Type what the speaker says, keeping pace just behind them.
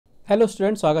Hello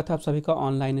student, स्वागत है आप सभी का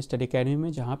ऑनलाइन स्टडी अकेडमी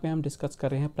में, जहां पे हम डिस्कस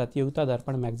कर रहे हैं प्रतियोगिता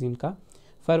दर्पण मैगजीन का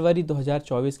फरवरी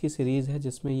 2024 की सीरीज़ है,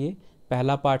 जिसमें ये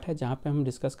पहला पार्ट है जहां पे हम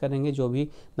डिस्कस करेंगे जो भी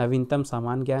नवीनतम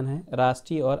सामान्य ज्ञान है,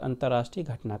 राष्ट्रीय और अंतर्राष्ट्रीय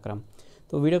घटनाक्रम।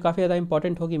 तो वीडियो काफ़ी ज़्यादा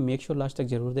इंपॉर्टेंट होगी, मेक श्योर लास्ट तक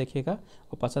जरूर देखिएगा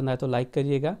और पसंद आए तो लाइक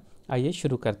करिएगा। आइए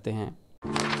शुरू करते हैं।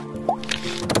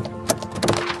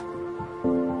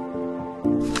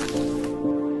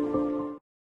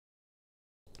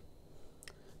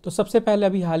 तो सबसे पहले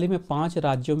अभी हाल ही में 5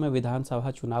 राज्यों में विधानसभा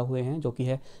चुनाव हुए हैं, जो कि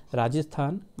है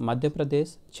राजस्थान, मध्य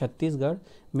प्रदेश, छत्तीसगढ़,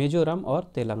 मिजोरम और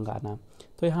तेलंगाना।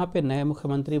 तो यहाँ पे नए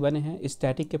मुख्यमंत्री बने हैं।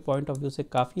 स्टैटिक के पॉइंट ऑफ व्यू से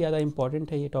काफ़ी ज़्यादा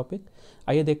इंपॉर्टेंट है ये टॉपिक।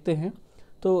 आइए देखते हैं।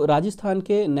 तो राजस्थान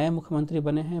के नए मुख्यमंत्री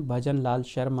बने हैं भजन लाल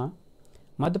शर्मा।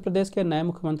 मध्य प्रदेश के नए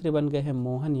मुख्यमंत्री बन गए हैं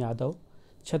मोहन यादव।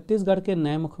 छत्तीसगढ़ के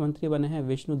नए मुख्यमंत्री बने हैं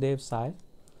विष्णुदेव साय।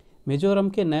 मिजोरम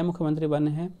के नए मुख्यमंत्री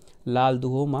बने हैं लाल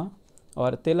दुहोमा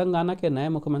और तेलंगाना के नए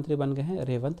मुख्यमंत्री बन गए हैं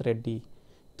रेवंत रेड्डी।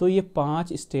 तो ये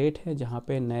 5 स्टेट हैं जहाँ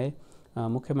पे नए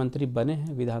मुख्यमंत्री बने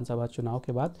हैं विधानसभा चुनाव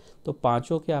के बाद। तो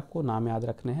पांचों के आपको नाम याद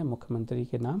रखने हैं, मुख्यमंत्री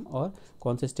के नाम और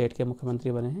कौन से स्टेट के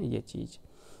मुख्यमंत्री बने हैं, ये चीज़।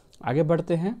 आगे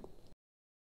बढ़ते हैं।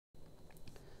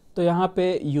 तो यहाँ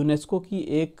पे यूनेस्को की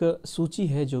एक सूची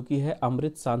है जो कि है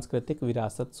अमृत सांस्कृतिक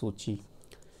विरासत सूची।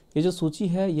 ये जो सूची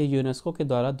है ये यूनेस्को के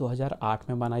द्वारा 2008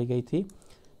 में बनाई गई थी।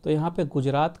 तो यहाँ पे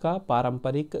गुजरात का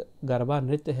पारंपरिक गरबा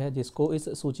नृत्य है जिसको इस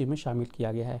सूची में शामिल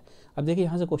किया गया है। अब देखिए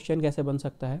यहाँ से क्वेश्चन कैसे बन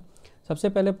सकता है। सबसे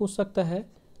पहले पूछ सकता है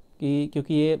कि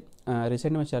क्योंकि ये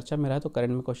रिसेंट में चर्चा में रहा है तो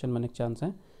करंट में क्वेश्चन बनने के चांस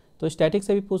हैं। तो स्टैटिक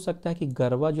से भी पूछ सकता है कि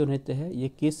गरबा जो नृत्य है ये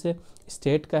किस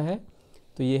स्टेट का है।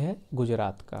 तो ये है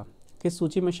गुजरात का। किस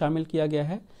सूची में शामिल किया गया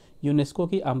है? यूनेस्को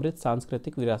की अमृत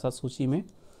सांस्कृतिक विरासत सूची में।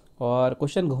 और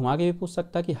क्वेश्चन घुमा के भी पूछ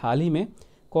सकता है कि हाल ही में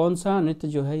कौन सा नृत्य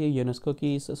जो है ये यूनेस्को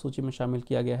की इस सूची में शामिल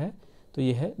किया गया है। तो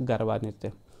ये है गरबा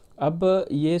नृत्य। अब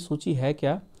ये सूची है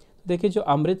क्या? तो देखिए, जो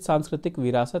अमृत सांस्कृतिक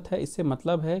विरासत है इससे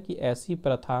मतलब है कि ऐसी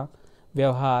प्रथा,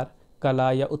 व्यवहार,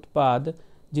 कला या उत्पाद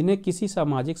जिन्हें किसी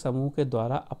सामाजिक समूह के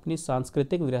द्वारा अपनी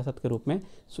सांस्कृतिक विरासत के रूप में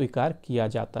स्वीकार किया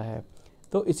जाता है।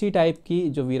 तो इसी टाइप की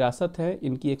जो विरासत है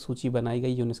इनकी एक सूची बनाई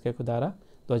गई यूनेस्को के द्वारा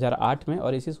 2008 में,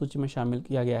 और इसी सूची में शामिल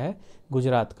किया गया है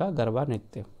गुजरात का गरबा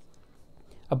नृत्य।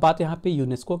 अब बात यहाँ पे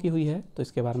यूनेस्को की हुई है तो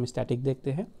इसके बारे में स्टैटिक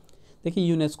देखते हैं। देखिए,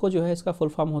 यूनेस्को जो है इसका फुल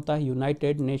फॉर्म होता है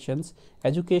United Nations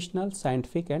educational,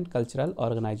 scientific and cultural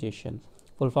organisation.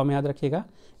 Full form याद रखिएगा।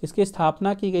 इसकी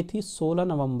स्थापना की गई थी 16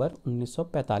 नवंबर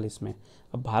 1945 में।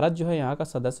 अब भारत जो है यहाँ का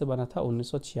सदस्य बना था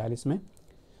 1946 में।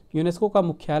 यूनेस्को का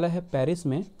मुख्यालय है पेरिस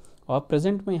में और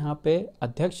प्रेजेंट में यहाँ पे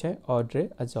अध्यक्ष है ऑड्रे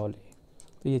अजौले।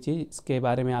 तो ये चीज़ इसके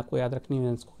बारे में आपको याद रखनी है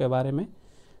यूनेस्को के बारे में।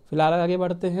 फिलहाल आगे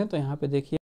बढ़ते हैं। तो यहाँ पे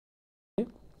देखिए,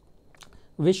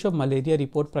 विश्व मलेरिया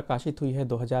रिपोर्ट प्रकाशित हुई है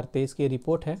 2023 की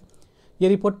रिपोर्ट है। ये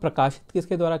रिपोर्ट प्रकाशित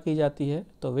किसके द्वारा की जाती है?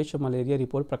 तो विश्व मलेरिया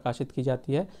रिपोर्ट प्रकाशित की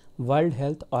जाती है वर्ल्ड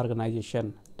हेल्थ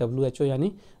ऑर्गेनाइजेशन, WHO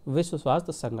यानी विश्व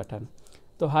स्वास्थ्य संगठन।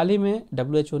 तो हाल ही में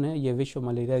WHO ने ये विश्व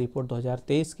मलेरिया रिपोर्ट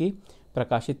 2023 की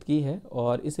प्रकाशित की है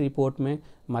और इस रिपोर्ट में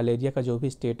मलेरिया का जो भी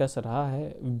स्टेटस रहा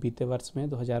है बीते वर्ष में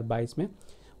 2022 में,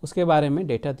 उसके बारे में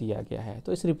डेटा दिया गया है।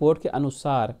 तो इस रिपोर्ट के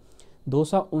अनुसार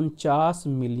 249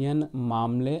 मिलियन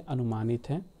मामले अनुमानित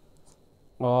हैं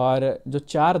और जो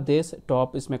 4 देश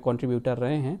टॉप इसमें कंट्रीब्यूटर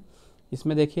रहे हैं,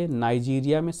 इसमें देखिए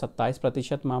नाइजीरिया में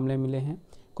 27% मामले मिले हैं,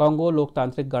 कांगो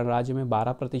लोकतांत्रिक गणराज्य में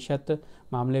 12%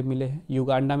 मामले मिले हैं,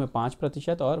 युगांडा में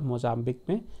 5% और मोजाम्बिक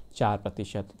में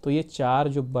 4%। तो ये 4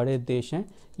 जो बड़े देश हैं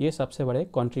ये सबसे बड़े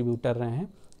कंट्रीब्यूटर रहे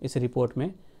हैं इस रिपोर्ट में।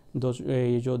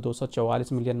 ये जो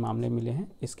 244 मिलियन मामले मिले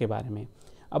हैं इसके बारे में।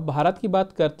 अब भारत की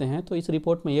बात करते हैं तो इस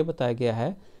रिपोर्ट में ये बताया गया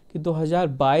है कि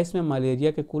 2022 में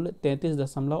मलेरिया के कुल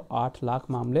 33.8 लाख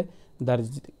मामले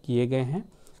दर्ज किए गए हैं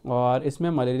और इसमें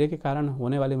मलेरिया के कारण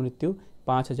होने वाली मृत्यु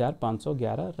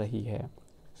 5,511 रही है।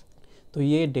 तो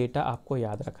ये डेटा आपको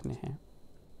याद रखने हैं।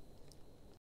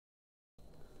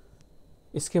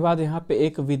 इसके बाद यहाँ पे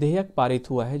एक विधेयक पारित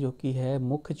हुआ है जो कि है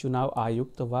मुख्य चुनाव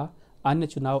आयुक्त व अन्य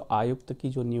चुनाव आयुक्त की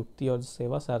जो नियुक्ति और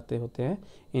सेवा शर्तें होते हैं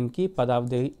इनकी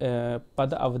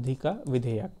पदावधि का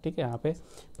विधेयक। ठीक है, यहाँ पे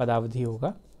पदावधि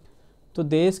होगा। तो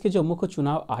देश के जो मुख्य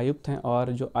चुनाव आयुक्त हैं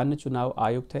और जो अन्य चुनाव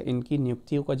आयुक्त हैं इनकी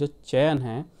नियुक्तियों का जो चयन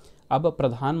है अब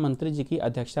प्रधानमंत्री जी की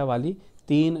अध्यक्षता वाली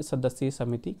 3 सदस्यीय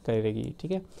समिति करेगी।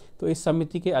 ठीक है, तो इस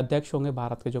समिति के अध्यक्ष होंगे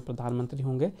भारत के जो प्रधानमंत्री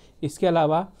होंगे। इसके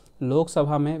अलावा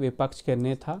लोकसभा में विपक्ष के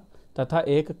नेता तथा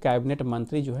एक कैबिनेट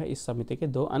मंत्री जो है इस समिति के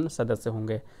 2 अन्य सदस्य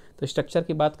होंगे। तो स्ट्रक्चर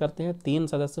की बात करते हैं, 3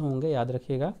 सदस्य होंगे, याद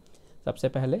रखिएगा। सबसे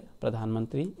पहले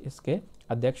प्रधानमंत्री इसके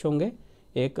अध्यक्ष होंगे,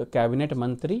 एक कैबिनेट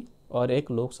मंत्री और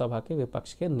एक लोकसभा के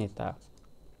विपक्ष के नेता।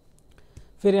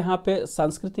 फिर यहाँ पे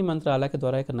संस्कृति मंत्रालय के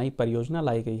द्वारा एक नई परियोजना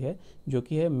लाई गई है जो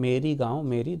कि है मेरी गांव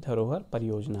मेरी धरोहर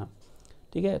परियोजना।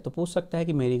 ठीक है। तो पूछ सकता है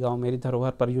कि मेरी गांव मेरी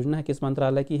धरोहर परियोजना है किस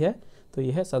मंत्रालय की है, तो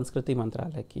यह है संस्कृति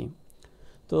मंत्रालय की।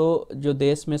 तो जो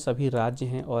देश में सभी राज्य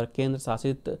हैं और केंद्र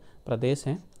शासित प्रदेश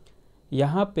हैं,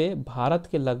 यहाँ पे भारत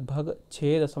के लगभग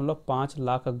 6.5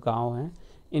 लाख गांव हैं।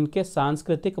 इनके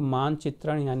सांस्कृतिक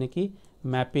मानचित्रण यानी कि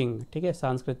मैपिंग, ठीक है,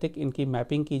 सांस्कृतिक इनकी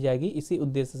मैपिंग की जाएगी। इसी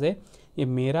उद्देश्य से ये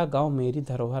मेरा गांव मेरी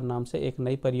धरोहर नाम से एक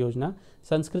नई परियोजना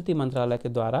संस्कृति मंत्रालय के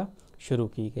द्वारा शुरू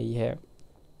की गई है।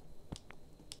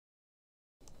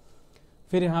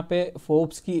 फिर यहाँ पे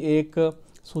फोर्ब्स की एक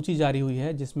सूची जारी हुई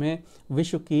है जिसमें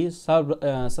विश्व की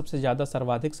सबसे ज़्यादा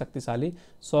सर्वाधिक शक्तिशाली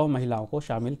 100 महिलाओं को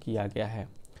शामिल किया गया है।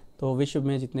 तो विश्व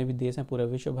में जितने भी देश हैं पूरे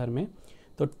विश्व भर में,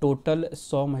 तो टोटल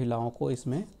 100 महिलाओं को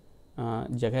इसमें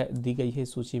जगह दी गई है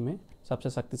इस सूची में, सबसे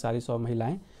शक्तिशाली 100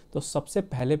 महिलाएं। तो सबसे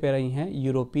पहले पे रही हैं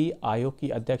यूरोपीय आयोग की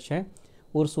अध्यक्ष हैं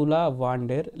उर्सुला वॉन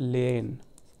डेर लेयन,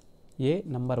 ये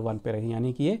नंबर 1 पे रही,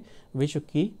 यानी कि ये विश्व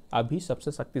की अभी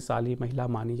सबसे शक्तिशाली महिला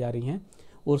मानी जा रही हैं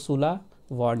उर्सुला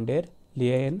वॉन डेर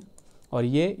लेयन, और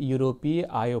ये यूरोपीय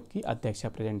आयोग की अध्यक्ष है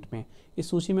प्रेजेंट में। इस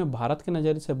सूची में भारत के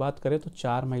नज़रिए से बात करें तो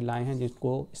 4 महिलाएं हैं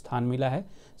जिनको स्थान मिला है।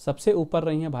 सबसे ऊपर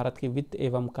रही हैं भारत की वित्त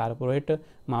एवं कारपोरेट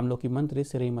मामलों की मंत्री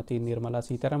श्रीमती निर्मला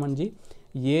सीतारमण जी,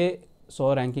 ये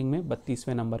 100 रैंकिंग में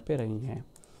 32वें नंबर पे रही हैं।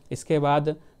 इसके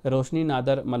बाद रोशनी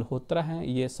नादर मल्होत्रा हैं,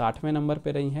 ये 60वें नंबर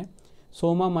पे रही हैं।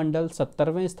 सोमा मंडल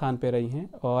 70वें स्थान पे रही हैं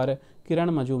और किरण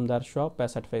मजूमदार शॉ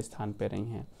 65वें स्थान पे रही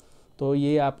हैं। तो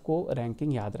ये आपको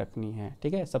रैंकिंग याद रखनी है,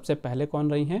 ठीक है। सबसे पहले कौन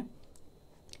रही हैं,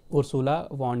 उर्सुला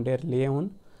वॉन डेर लेयन,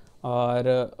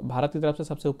 और भारत की तरफ से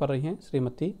सबसे ऊपर रही हैं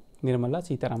श्रीमती निर्मला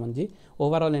सीतारमण जी।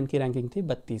 ओवरऑल इनकी रैंकिंग थी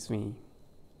 32वीं।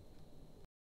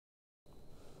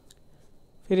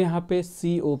 फिर यहाँ पे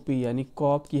COP यानी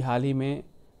कॉप की हाल ही में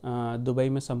दुबई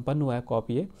में संपन्न हुआ है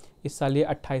कॉप। ये इस साल ये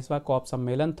 28वां कॉप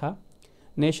सम्मेलन था।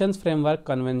 Nations framework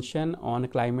convention on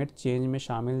climate change में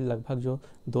शामिल लगभग जो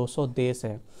 200 देश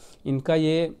हैं, इनका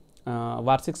ये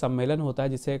वार्षिक सम्मेलन होता है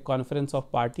जिसे कॉन्फ्रेंस ऑफ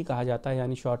पार्टी कहा जाता है,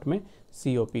 यानी शॉर्ट में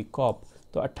COP कॉप।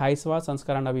 तो 28वां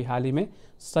संस्करण अभी हाल ही में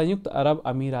संयुक्त अरब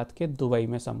अमीरात के दुबई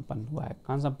में संपन्न हुआ है।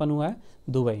 कहाँ संपन्न हुआ है,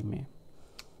 दुबई में।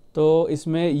 तो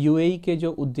इसमें UAE के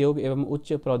जो उद्योग एवं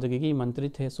उच्च प्रौद्योगिकी मंत्री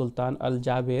थे सुल्तान अल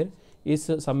जाबेर इस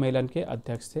सम्मेलन के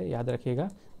अध्यक्ष थे, याद रखिएगा।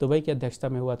 दुबई की अध्यक्षता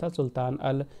में हुआ था, सुल्तान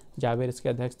अल जाबेर इसके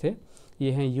अध्यक्ष थे।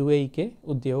 ये हैं UAE के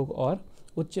उद्योग और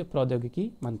उच्च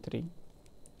प्रौद्योगिकी मंत्री।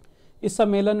 इस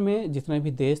सम्मेलन में जितने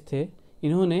भी देश थे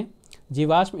इन्होंने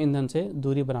जीवाश्म ईंधन से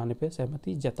दूरी बनाने पर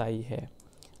सहमति जताई है।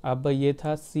 अब ये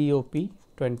था COP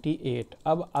 28।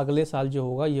 अब अगले साल जो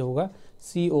होगा ये होगा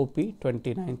COP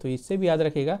 29। तो इससे भी याद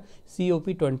रखिएगा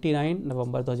COP 29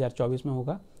 नवंबर 2024 में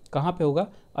होगा। कहाँ पे होगा,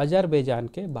 अजरबैजान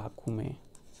के बाकू में।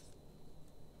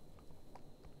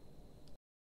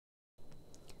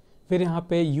 फिर यहाँ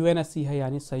पे UNSC है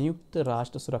यानी संयुक्त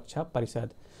राष्ट्र सुरक्षा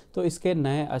परिषद। तो इसके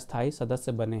नए अस्थायी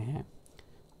सदस्य बने हैं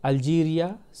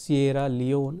अल्जीरिया, सिएरा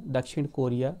लियोन, दक्षिण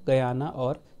कोरिया, गयाना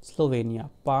और स्लोवेनिया।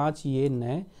 5 ये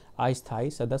नए अस्थायी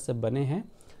सदस्य बने हैं।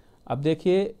 अब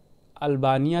देखिए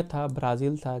अल्बानिया था,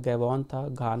 ब्राज़ील था, गैबोन था,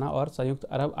 घाना और संयुक्त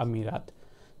अरब अमीरात।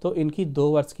 तो इनकी 2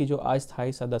 वर्ष की जो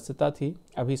अस्थायी सदस्यता थी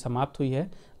अभी समाप्त हुई है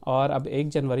और अब 1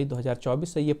 जनवरी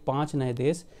 2024 से ये 5 नए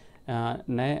देश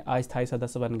नए अस्थायी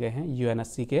सदस्य बन गए हैं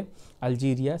UNSC के,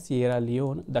 अल्जीरिया, सिएरा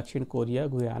लियोन, दक्षिण कोरिया,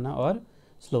 गुयाना और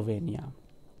स्लोवेनिया।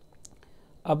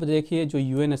 अब देखिए जो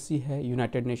UNSC है,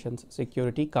 यूनाइटेड नेशंस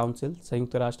सिक्योरिटी काउंसिल,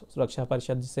 संयुक्त राष्ट्र सुरक्षा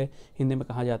परिषद जिसे हिंदी में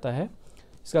कहा जाता है,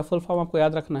 इसका फुल फॉर्म आपको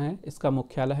याद रखना है। इसका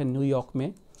मुख्यालय है न्यूयॉर्क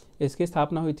में। इसकी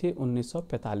स्थापना हुई थी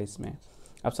 1945 में।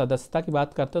 अब सदस्यता की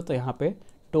बात करते हो तो यहाँ पे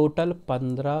टोटल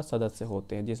 15 सदस्य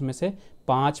होते हैं, जिसमें से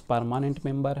 5 परमानेंट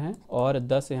मेंबर हैं और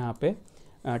 10 यहाँ पे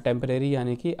टेम्परेरी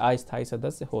यानी कि अस्थायी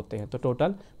सदस्य होते हैं। तो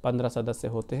टोटल 15 सदस्य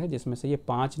होते हैं, जिसमें से ये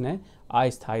 5 नए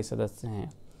अस्थायी सदस्य हैं।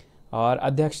 और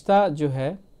अध्यक्षता जो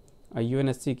है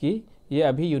UNSC की, ये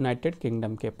अभी यूनाइटेड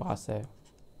किंगडम के पास है।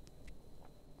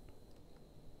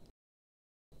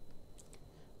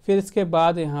 फिर इसके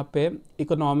बाद यहाँ पे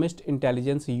इकोनॉमिस्ट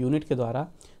इंटेलिजेंस यूनिट के द्वारा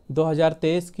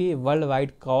 2023 की world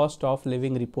wide cost of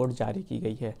living report जारी की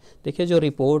गई है। देखिए जो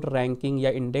रिपोर्ट रैंकिंग या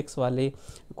इंडेक्स वाले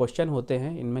क्वेश्चन होते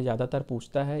हैं इनमें ज़्यादातर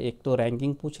पूछता है, एक तो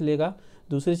रैंकिंग पूछ लेगा,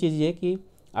 दूसरी चीज़ ये कि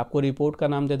आपको रिपोर्ट का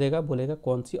नाम दे देगा, बोलेगा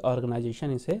कौन सी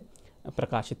ऑर्गेनाइजेशन इसे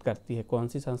प्रकाशित करती है, कौन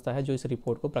सी संस्था है जो इस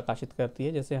रिपोर्ट को प्रकाशित करती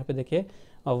है। जैसे यहाँ पे देखिए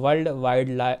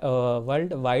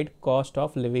world wide cost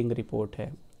of living report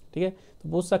है, ठीक है। तो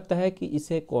पूछ सकता है कि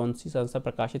इसे कौन सी संस्था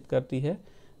प्रकाशित करती है,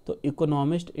 तो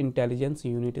इकोनॉमिस्ट इंटेलिजेंस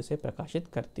यूनिट इसे प्रकाशित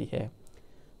करती है।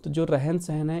 तो जो रहन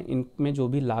सहन है इनमें जो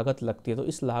भी लागत लगती है, तो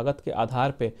इस लागत के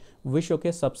आधार पे विश्व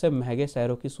के सबसे महंगे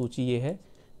शहरों की सूची ये है,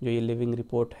 जो ये लिविंग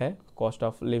रिपोर्ट है, कॉस्ट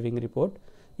ऑफ लिविंग रिपोर्ट।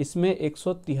 इसमें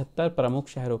 173 प्रमुख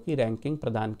शहरों की रैंकिंग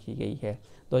प्रदान की गई है।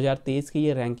 2023 की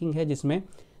ये रैंकिंग है जिसमें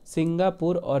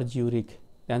सिंगापुर और ज्यूरिख,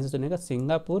 ध्यान से सुनिएगा,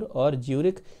 सिंगापुर और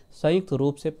ज्यूरिख संयुक्त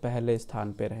रूप से पहले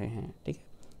स्थान पर रहे हैं। ठीक है,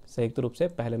 संयुक्त रूप से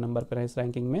पहले नंबर पर है इस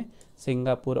रैंकिंग में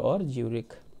सिंगापुर और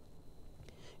ज्यूरिख।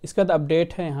 इसके बाद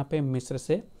अपडेट है यहाँ पे मिस्र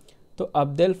से। तो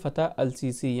अब्देल फतह अल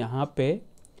सीसी यहाँ पे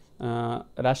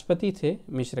राष्ट्रपति थे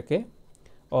मिस्र के,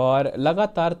 और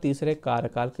लगातार तीसरे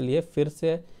कार्यकाल के लिए फिर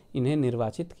से इन्हें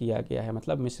निर्वाचित किया गया है।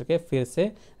 मतलब मिस्र के फिर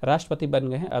से राष्ट्रपति बन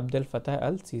गए हैं अब्देल फतह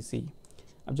अल सीसी।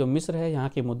 अब जो मिस्र है यहाँ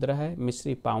की मुद्रा है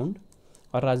मिस्री पाउंड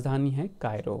और राजधानी है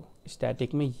कायरो।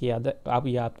 स्टैटिक में ये याद, आप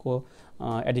ये आपको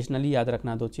एडिशनली याद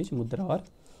रखना दो चीज़, मुद्रा और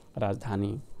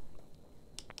राजधानी।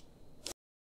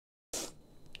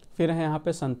 फिर है यहाँ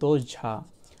पे संतोष झा।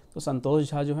 तो संतोष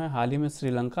झा जो है हाल ही में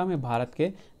श्रीलंका में भारत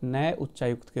के नए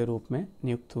उच्चायुक्त के रूप में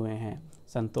नियुक्त हुए हैं।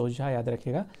 संतोष झा याद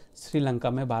रखिएगा, श्रीलंका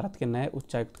में भारत के नए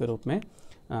उच्चायुक्त के रूप में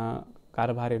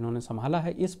कार्यभार इन्होंने संभाला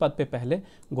है। इस पद पे पहले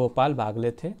गोपाल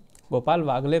बागले थे। गोपाल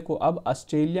बागले को अब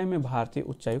ऑस्ट्रेलिया में भारतीय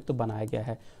उच्चायुक्त बनाया गया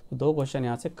है। तो 2 क्वेश्चन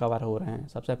यहाँ से कवर हो रहे हैं।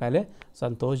 सबसे पहले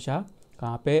संतोष झा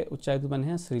कहाँ पे उच्चायुक्त बने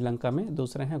हैं, श्रीलंका में।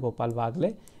 दूसरे हैं गोपाल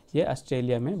बागले, ये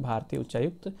ऑस्ट्रेलिया में भारतीय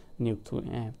उच्चायुक्त नियुक्त हुए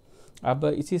हैं। अब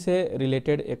इसी से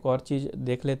रिलेटेड एक और चीज़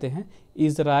देख लेते हैं।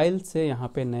 इजराइल से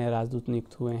यहाँ पे नए राजदूत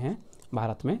नियुक्त हुए हैं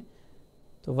भारत में।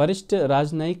 तो वरिष्ठ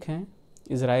राजनयिक हैं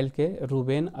इजराइल के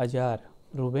रूबेन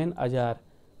अजार,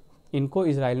 इनको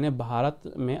इजराइल ने भारत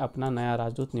में अपना नया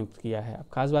राजदूत नियुक्त किया है। अब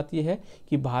खास बात यह है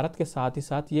कि भारत के साथ ही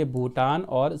साथ ये भूटान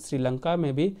और श्रीलंका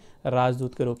में भी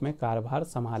राजदूत के रूप में कार्यभार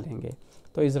संभालेंगे।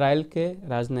 तो इजराइल के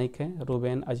राजनयिक हैं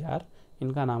रूबेन अजार,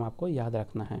 इनका नाम आपको याद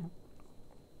रखना है।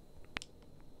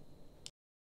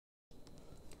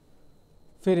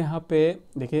 फिर यहाँ पे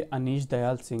देखिए अनीश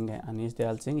दयाल सिंह है। अनीश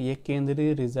दयाल सिंह ये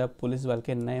केंद्रीय रिजर्व पुलिस बल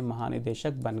के नए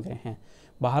महानिदेशक बन गए हैं।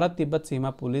 भारत तिब्बत सीमा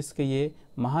पुलिस के ये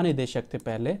महानिदेशक थे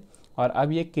पहले, और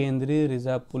अब ये केंद्रीय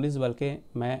रिजर्व पुलिस बल के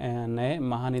नए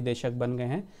महानिदेशक बन गए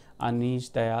हैं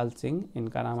अनीश दयाल सिंह,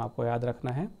 इनका नाम आपको याद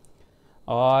रखना है।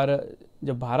 और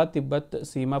जब भारत तिब्बत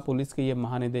सीमा पुलिस के ये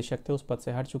महानिदेशक थे उस पद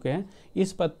से हट चुके हैं,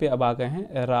 इस पद पे अब आ गए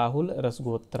हैं राहुल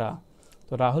रसगोत्रा।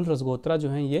 तो राहुल रसगोत्रा जो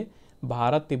हैं ये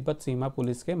भारत तिब्बत सीमा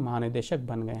पुलिस के महानिदेशक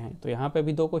बन गए हैं। तो यहाँ पे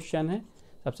भी 2 क्वेश्चन हैं।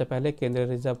 सबसे पहले केंद्रीय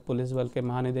रिजर्व पुलिस बल के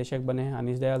महानिदेशक बने हैं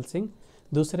अनीश दयाल सिंह,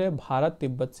 दूसरे भारत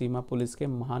तिब्बत सीमा पुलिस के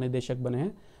महानिदेशक बने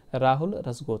हैं राहुल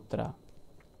रसगोत्रा।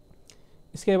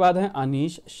 इसके बाद हैं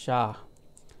अनीश शाह।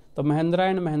 तो महिंद्रा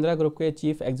एंड महिंद्रा ग्रुप के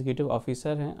चीफ एग्जीक्यूटिव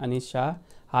ऑफिसर हैं अनीश शाह।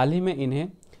 हाल ही में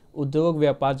इन्हें उद्योग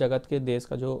व्यापार जगत के देश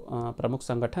का जो प्रमुख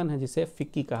संगठन है जिसे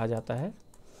फिक्की कहा जाता है,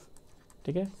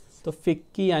 ठीक है, तो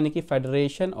फिक्की यानी कि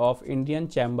federation of Indian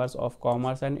chambers of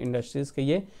commerce and industries के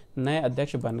ये नए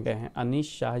अध्यक्ष बन गए हैं।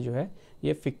 अनीश शाह जो है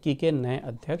ये फिक्की के नए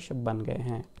अध्यक्ष बन गए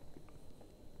हैं।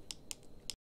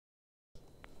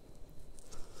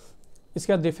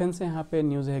 इसका डिफेंस से यहाँ पे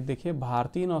न्यूज़ है, देखिए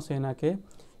भारतीय नौसेना के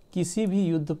किसी भी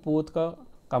युद्धपोत का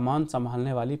कमान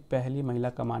संभालने वाली पहली महिला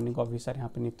कमांडिंग ऑफिसर यहाँ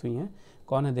पे नियुक्त हुई हैं।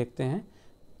 कौन है देखते हैं।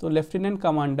 तो लेफ्टिनेंट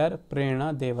कमांडर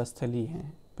प्रेरणा देवस्थली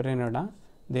हैं। प्रेरणा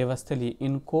देवस्थली,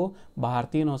 इनको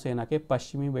भारतीय नौसेना के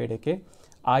पश्चिमी बेड़े के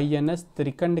INS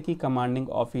त्रिकंड की कमांडिंग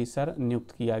ऑफिसर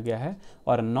नियुक्त किया गया है,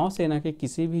 और नौसेना के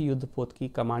किसी भी युद्धपोत की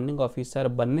कमांडिंग ऑफिसर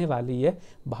बनने वाली ये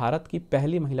भारत की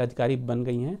पहली महिला अधिकारी बन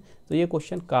गई हैं। तो ये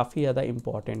क्वेश्चन काफ़ी ज़्यादा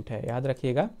इम्पॉर्टेंट है, याद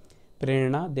रखिएगा।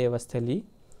 प्रेरणा देवस्थली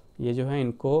ये जो है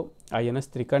इनको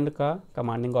INS त्रिकंड का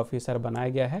कमांडिंग ऑफिसर बनाया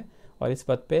गया है, और इस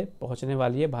पद पे पहुंचने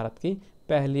वाली ये भारत की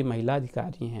पहली महिला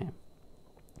अधिकारी हैं।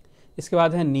 इसके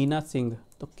बाद है नीना सिंह।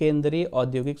 तो केंद्रीय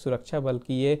औद्योगिक सुरक्षा बल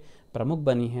की ये प्रमुख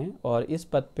बनी हैं, और इस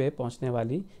पद पे पहुंचने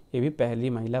वाली ये भी पहली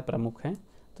महिला प्रमुख हैं।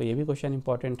 तो ये भी क्वेश्चन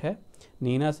इंपॉर्टेंट है।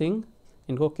 नीना सिंह,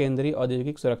 इनको केंद्रीय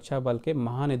औद्योगिक सुरक्षा बल के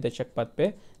महानिदेशक पद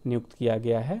पे नियुक्त किया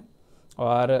गया है,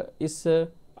 और इस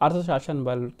अर्धशासन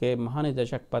बल के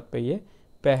महानिदेशक पद पे ये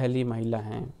पहली महिला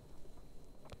हैं।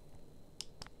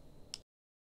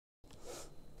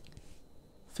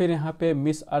 फिर यहाँ पे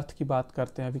मिस अर्थ की बात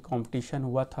करते हैं। अभी कंपटीशन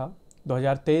हुआ था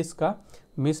 2023 का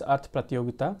मिस अर्थ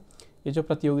प्रतियोगिता। ये जो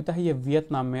प्रतियोगिता है ये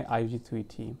वियतनाम में आयोजित हुई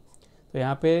थी। तो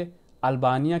यहाँ पे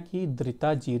अल्बानिया की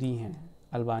द्रिता जीरी हैं,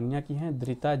 अल्बानिया की हैं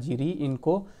द्रिता जीरी,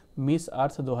 इनको मिस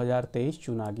अर्थ 2023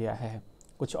 चुना गया है।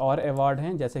 कुछ और अवार्ड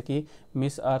हैं जैसे कि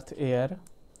Miss earth air,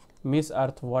 Miss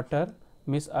earth water,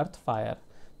 Miss Earth fire.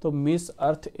 तो मिस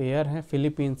अर्थ एयर है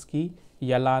फिलीपींस की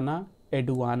यलाना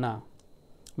एडुआना।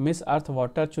 मिस अर्थ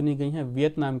वाटर चुनी गई हैं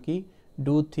वियतनाम की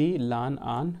डू थी लान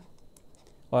आन,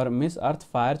 और मिस अर्थ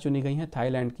फायर चुनी गई हैं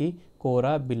थाईलैंड की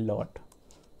कोरा बिल्लॉट।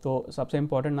 तो सबसे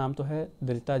इम्पोर्टेंट नाम तो है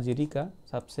द्रिता जीरी का,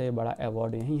 सबसे बड़ा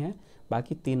अवार्ड यही है।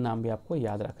 बाकी 3 नाम भी आपको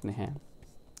याद रखने हैं।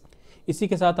 इसी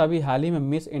के साथ अभी हाल ही में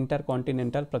मिस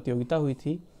इंटरकॉन्टिनेंटल प्रतियोगिता हुई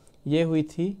थी, ये हुई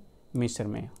थी मिस्र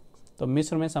में। तो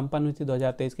मिस्र में संपन्न हुई थी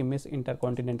 2023 की मिस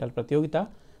इंटरकॉन्टिनेंटल प्रतियोगिता,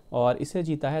 और इसे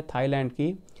जीता है थाईलैंड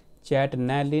की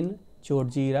चैटनैलिन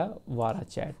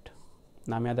चोटजीरावाराचैट।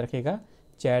 नाम याद रखिएगा,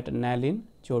 चैटनैलिन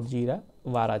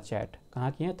चोटजीरावाराचैट।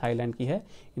 कहाँ की है? थाईलैंड की है।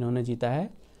 इन्होंने जीता है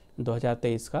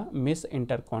 2023 का मिस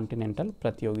इंटरकॉन्टिनेंटल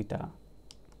प्रतियोगिता।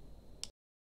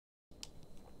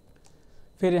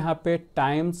 फिर यहाँ पे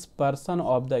times person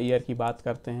of the year की बात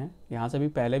करते हैं। यहाँ से भी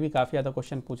पहले भी काफ़ी ज़्यादा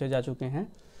क्वेश्चन पूछे जा चुके हैं।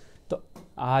 तो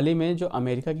हाल ही में जो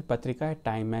अमेरिका की पत्रिका है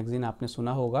टाइम मैगजीन, आपने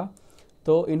सुना होगा,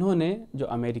 तो इन्होंने जो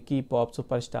अमेरिकी पॉप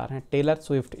सुपरस्टार हैं टेलर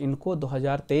स्विफ्ट, इनको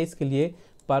 2023 के लिए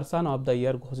पर्सन ऑफ द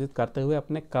ईयर घोषित करते हुए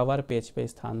अपने कवर पेज पे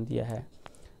स्थान दिया है।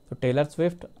 तो टेलर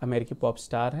स्विफ्ट अमेरिकी पॉप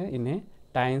स्टार हैं, इन्हें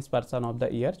times person of the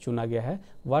year चुना गया है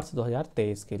वर्ष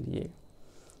 2023 के लिए।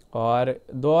 और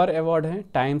 2 और अवार्ड हैं।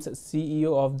 Times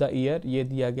CEO of the year ये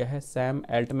दिया गया है सैम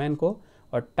एल्टमैन को,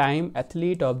 और time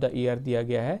athlete of the year दिया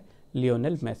गया है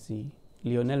लियोनेल मेसी।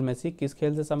 लियोनेल मेसी किस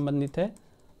खेल से संबंधित है?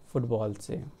 फुटबॉल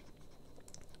से,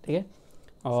 ठीक है।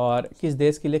 और किस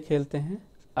देश के लिए खेलते हैं?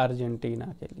 अर्जेंटीना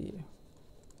के लिए।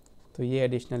 तो ये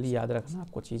एडिशनली याद रखना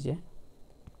आपको चीज़ें।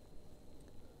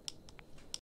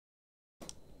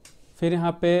 फिर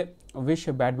यहाँ पे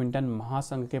विश्व बैडमिंटन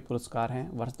महासंघ के पुरस्कार हैं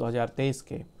वर्ष 2023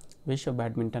 के, विश्व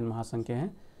बैडमिंटन महासंघ के हैं।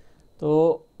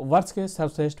 तो वर्ष के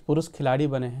सर्वश्रेष्ठ पुरुष खिलाड़ी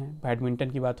बने हैं, बैडमिंटन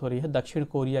की बात हो रही है, दक्षिण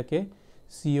कोरिया के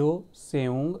सियो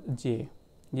सेउंग जे।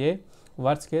 ये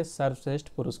वर्ष के सर्वश्रेष्ठ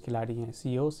पुरुष खिलाड़ी हैं,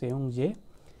 सियो सेउंग जे।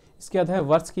 इसके बाद है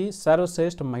वर्ष की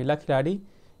सर्वश्रेष्ठ महिला खिलाड़ी,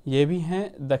 ये भी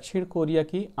हैं दक्षिण कोरिया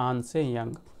की आन से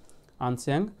यंग। आन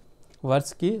से यंग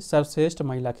वर्ष की सर्वश्रेष्ठ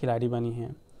महिला खिलाड़ी बनी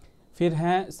हैं। फिर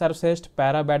हैं सर्वश्रेष्ठ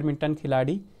पैरा बैडमिंटन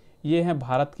खिलाड़ी, ये हैं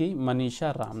भारत की मनीषा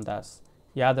रामदास।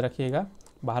 याद रखिएगा,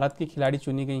 भारत की खिलाड़ी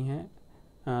चुनी गई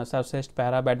हैं सर्वश्रेष्ठ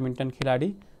पैरा बैडमिंटन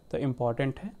खिलाड़ी, तो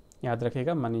इम्पॉर्टेंट है, याद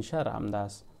रखिएगा मनीषा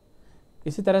रामदास।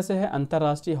 इसी तरह से है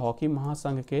अंतर्राष्ट्रीय हॉकी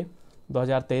महासंघ के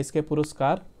 2023 के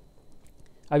पुरस्कार।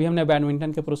 अभी हमने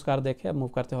बैडमिंटन के पुरस्कार देखे, अब मूव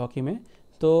करते हैं हॉकी में।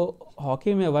 तो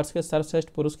हॉकी में वर्ष के सर्वश्रेष्ठ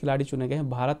पुरुष खिलाड़ी चुने गए हैं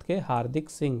भारत के हार्दिक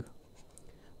सिंह।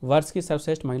 वर्ष की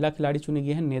सर्वश्रेष्ठ महिला खिलाड़ी चुनी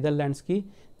गई है नेदरलैंड्स की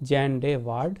जैन डे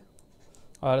वार्ड।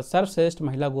 और सर्वश्रेष्ठ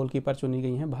महिला गोलकीपर चुनी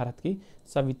गई हैं भारत की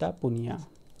सविता पुनिया।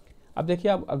 अब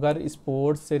देखिए, अब अगर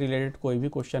स्पोर्ट्स से रिलेटेड कोई भी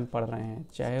क्वेश्चन पढ़ रहे हैं,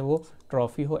 चाहे वो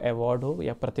ट्रॉफी हो, अवार्ड हो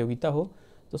या प्रतियोगिता हो,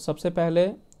 तो सबसे पहले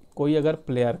कोई अगर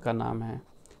प्लेयर का नाम है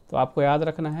तो आपको याद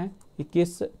रखना है कि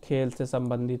किस खेल से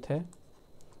संबंधित है।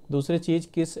 दूसरी चीज़,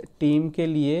 किस टीम के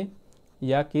लिए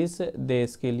या किस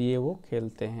देश के लिए वो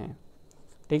खेलते हैं,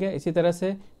 ठीक है। इसी तरह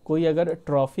से कोई अगर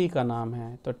ट्रॉफी का नाम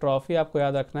है तो ट्रॉफी आपको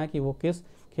याद रखना है कि वो किस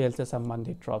खेल से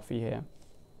संबंधित ट्रॉफी है।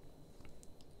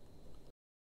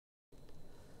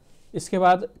 इसके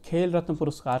बाद खेल रत्न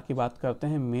पुरस्कार की बात करते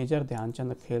हैं। मेजर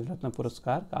ध्यानचंद खेल रत्न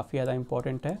पुरस्कार काफ़ी ज़्यादा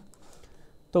इम्पोर्टेंट है।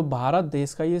 तो भारत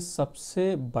देश का ये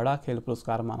सबसे बड़ा खेल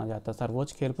पुरस्कार माना जाता है,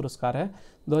 सर्वोच्च खेल पुरस्कार है।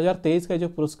 2023 का जो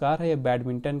पुरस्कार है ये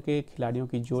बैडमिंटन के खिलाड़ियों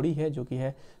की जोड़ी है, जो कि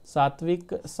है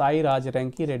सात्विक साईराज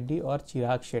रैंकी रेड्डी और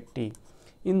चिराग शेट्टी।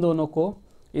 इन दोनों को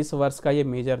इस वर्ष का ये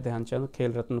मेजर ध्यानचंद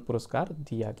खेल रत्न पुरस्कार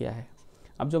दिया गया है।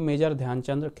 अब जो मेजर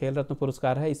ध्यानचंद खेल रत्न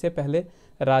पुरस्कार है, इसे पहले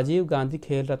राजीव गांधी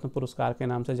खेल रत्न पुरस्कार के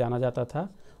नाम से जाना जाता था,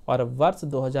 और वर्ष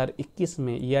 2021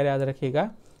 में, यह याद रखिएगा,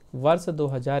 वर्ष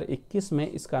 2021 में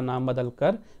इसका नाम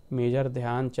बदलकर मेजर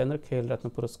ध्यानचंद खेल रत्न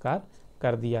पुरस्कार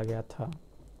कर दिया गया था।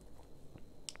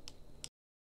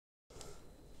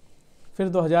 फिर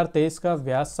 2023 का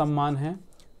व्यास सम्मान है।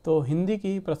 तो हिंदी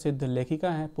की प्रसिद्ध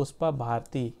लेखिका हैं पुष्पा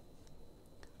भारती।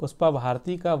 पुष्पा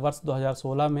भारती का वर्ष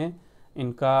 2016 में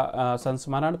इनका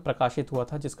संस्मरण प्रकाशित हुआ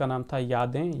था, जिसका नाम था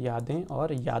यादें यादें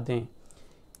और यादें।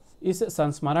 इस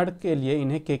संस्मरण के लिए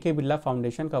इन्हें के बिरला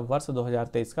फाउंडेशन का वर्ष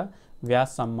 2023 का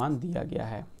व्यास सम्मान दिया गया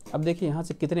है। अब देखिए यहाँ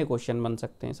से कितने क्वेश्चन बन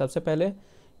सकते हैं। सबसे पहले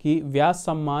कि व्यास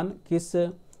सम्मान किस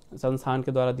संस्थान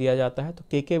के द्वारा दिया जाता है, तो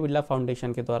के बिरला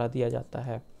फाउंडेशन के द्वारा दिया जाता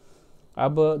है।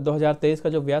 अब 2023 का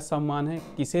जो व्यास सम्मान है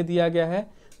किसे दिया गया है,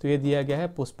 तो ये दिया गया है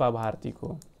पुष्पा भारती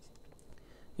को।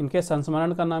 इनके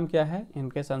संस्मरण का नाम क्या है?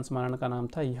 इनके संस्मरण का नाम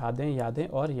था यादें यादें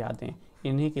और यादें।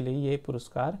 इन्हीं के लिए ये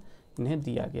पुरस्कार इन्हें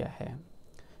दिया गया है।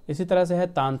 इसी तरह से है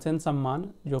तानसेन सम्मान,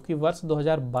 जो कि वर्ष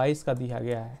 2022 का दिया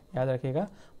गया है। याद रखिएगा,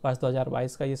 वर्ष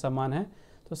 2022 का ये सम्मान है।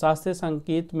 तो शास्त्रीय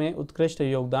संगीत में उत्कृष्ट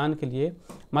योगदान के लिए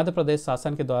मध्य प्रदेश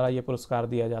शासन के द्वारा ये पुरस्कार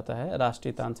दिया जाता है,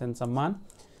 राष्ट्रीय तानसेन सम्मान।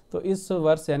 तो इस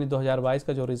वर्ष यानी 2022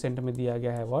 का जो रिसेंट में दिया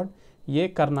गया है अवार्ड, ये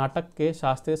कर्नाटक के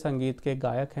शास्त्रीय संगीत के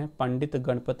गायक हैं पंडित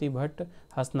गणपति भट्ट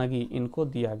हसनगी, इनको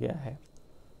दिया गया है।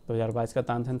 2022 का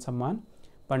तानसेन सम्मान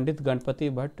पंडित गणपति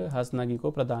भट्ट हसनगी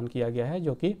को प्रदान किया गया है,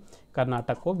 जो कि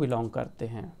कर्नाटक को बिलोंग करते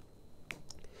हैं।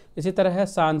 इसी तरह है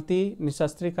शांति,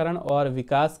 निशस्त्रीकरण और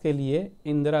विकास के लिए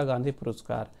इंदिरा गांधी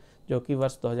पुरस्कार, जो कि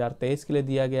वर्ष 2023 के लिए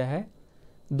दिया गया है।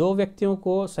 2 व्यक्तियों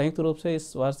को संयुक्त रूप से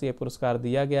इस वर्ष ये पुरस्कार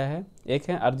दिया गया है। एक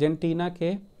है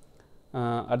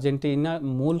अर्जेंटीना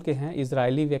मूल के हैं,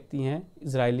 इजरायली व्यक्ति हैं,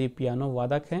 इजरायली पियानो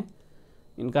वादक हैं,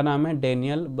 इनका नाम है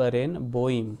डेनियल बरेन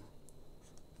बोइम।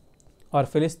 और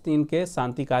फिलिस्तीन के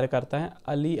शांति कार्यकर्ता हैं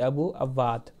अली अबू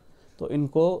अव्वाद। तो इन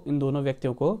दोनों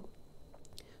व्यक्तियों को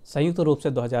संयुक्त रूप से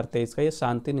 2023 का ये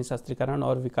शांति, निशस्त्रीकरण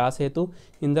और विकास हेतु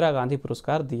इंदिरा गांधी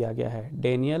पुरस्कार दिया गया है,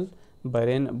 डेनियल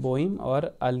बरेन बोइम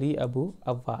और अली अबू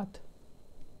अव्वाद।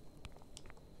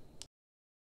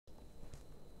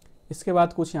 इसके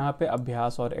बाद कुछ यहाँ पे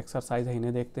अभ्यास और एक्सरसाइज है,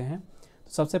 इन्हें देखते हैं। तो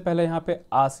सबसे पहले यहाँ पे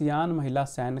आसियान महिला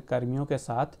सैन्य कर्मियों के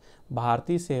साथ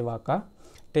भारतीय सेवा का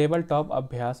टेबल टॉप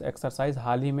अभ्यास एक्सरसाइज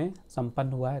हाल ही में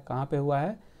संपन्न हुआ है। कहाँ पे हुआ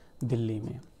है? दिल्ली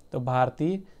में। तो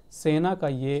भारतीय सेना का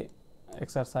ये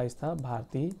एक्सरसाइज था।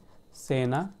 भारतीय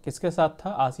सेना किसके साथ था?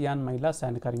 आसियान महिला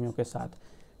सैन्य कर्मियों के साथ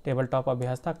टेबल टॉप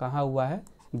अभ्यास था। कहाँ हुआ है?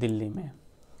 दिल्ली में।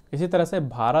 इसी तरह से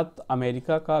भारत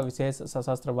अमेरिका का विशेष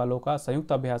सशस्त्र बलों का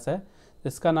संयुक्त अभ्यास है,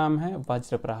 जिसका नाम है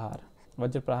वज्र प्रहार।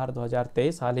 वज्र प्रहार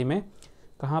 2023 हाल ही में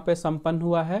कहाँ पे संपन्न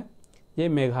हुआ है? ये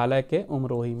मेघालय के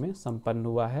उमरोही में संपन्न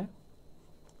हुआ है।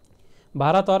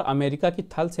 भारत और अमेरिका की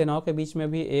थल सेनाओं के बीच में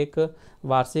भी एक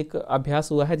वार्षिक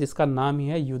अभ्यास हुआ है, जिसका नाम ही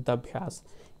है युद्ध अभ्यास।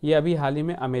 ये अभी हाल ही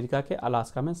में अमेरिका के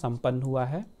अलास्का में संपन्न हुआ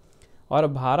है। और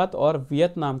भारत और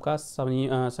वियतनाम का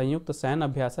संयुक्त सैन्य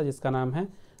अभ्यास है, जिसका नाम है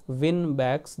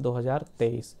विनबैक्स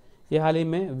 2023। ये हाल ही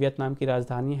में वियतनाम की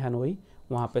राजधानी हैनोई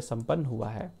वहाँ पे संपन्न हुआ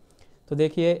है। तो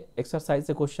देखिए एक्सरसाइज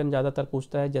से क्वेश्चन ज़्यादातर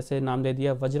पूछता है, जैसे नाम दे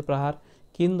दिया वज्र प्रहार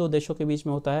किन 2 देशों के बीच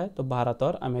में होता है? तो भारत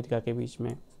और अमेरिका के बीच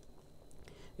में।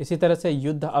 इसी तरह से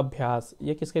युद्ध अभ्यास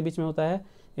ये किसके बीच में होता है?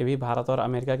 ये भी भारत और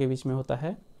अमेरिका के बीच में होता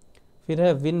है। फिर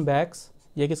है विनबैक्स,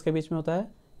 ये किसके बीच में होता है?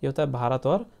 ये होता है भारत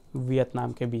और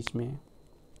वियतनाम के बीच में।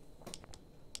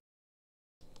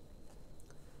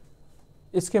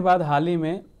 इसके बाद हाल ही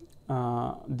में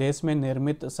देश में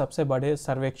निर्मित सबसे बड़े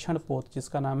सर्वेक्षण पोत,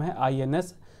 जिसका नाम है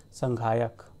INS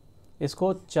संघायक,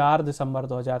 इसको 4 दिसंबर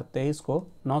 2023 को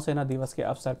नौसेना दिवस के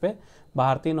अवसर पे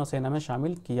भारतीय नौसेना में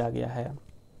शामिल किया गया है।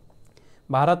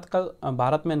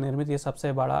 भारत में निर्मित ये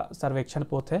सबसे बड़ा सर्वेक्षण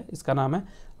पोत है, इसका नाम है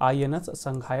INS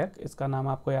संघायक। इसका नाम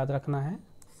आपको याद रखना है।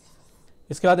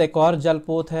 इसके बाद एक और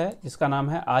जलपोत है, जिसका नाम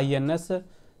है INS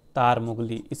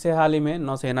तारमुगली। इसे हाल ही में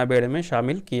नौसेना बेड़े में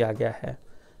शामिल किया गया है।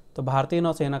 तो भारतीय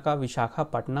नौसेना का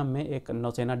विशाखापट्टनम में एक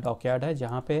नौसेना डॉकयार्ड है,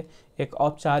 जहाँ पे एक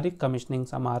औपचारिक कमीशनिंग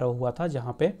समारोह हुआ था,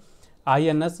 जहाँ पे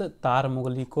INS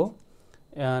तारमुगली को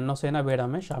नौसेना बेड़ा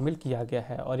में शामिल किया गया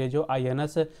है। और ये जो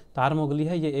INS तारमुगली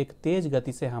है, ये एक तेज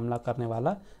गति से हमला करने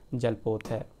वाला जलपोत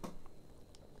है।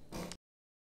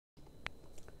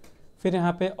 फिर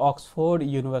यहाँ पे ऑक्सफोर्ड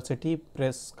यूनिवर्सिटी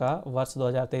प्रेस का वर्ष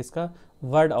 2023 का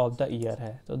वर्ड ऑफ द ईयर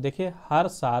है। तो देखिए हर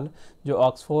साल जो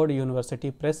ऑक्सफोर्ड यूनिवर्सिटी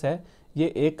प्रेस है, ये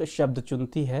एक शब्द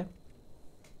चुनती है,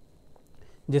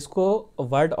 जिसको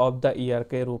वर्ड ऑफ द ईयर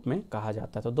के रूप में कहा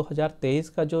जाता है। तो 2023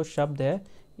 का जो शब्द है,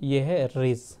 ये है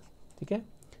रिज। ठीक है,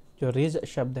 जो रिज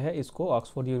शब्द है, इसको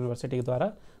ऑक्सफोर्ड यूनिवर्सिटी के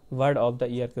द्वारा वर्ड ऑफ द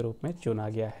ईयर के रूप में चुना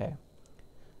गया है।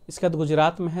 इसके बाद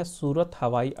गुजरात में है सूरत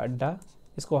हवाई अड्डा।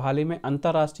 इसको हाल ही में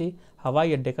अंतर्राष्ट्रीय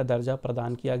हवाई अड्डे का दर्जा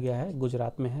प्रदान किया गया है।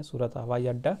 गुजरात में है सूरत हवाई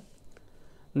अड्डा।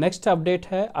 नेक्स्ट अपडेट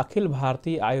है अखिल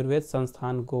भारतीय आयुर्वेद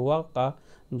संस्थान गोवा का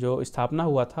जो स्थापना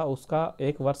हुआ था, उसका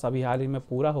 1 वर्ष अभी हाल ही में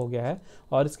पूरा हो गया है।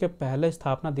 और इसके पहले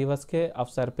स्थापना दिवस के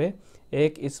अवसर पे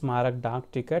एक स्मारक डाक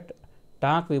टिकट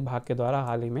डाक विभाग के द्वारा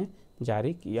हाल ही में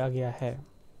जारी किया गया है।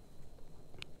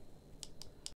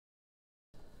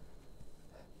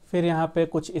 फिर यहाँ पे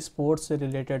कुछ स्पोर्ट्स से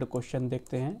रिलेटेड क्वेश्चन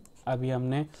देखते हैं। अभी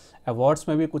हमने अवार्ड्स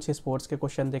में भी कुछ स्पोर्ट्स के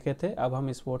क्वेश्चन देखे थे, अब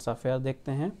हम स्पोर्ट्स अफेयर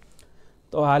देखते हैं।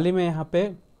 तो हाल ही में यहाँ पे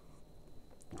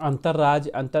अंतर्राज्य,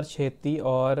 अंतर क्षेत्रीय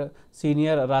और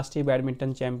सीनियर राष्ट्रीय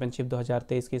बैडमिंटन चैंपियनशिप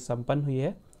 2023 की संपन्न हुई है।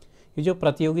 ये जो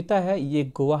प्रतियोगिता है, ये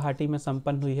गुवाहाटी में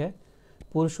संपन्न हुई है।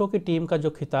 पुरुषों की टीम का जो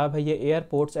खिताब है, ये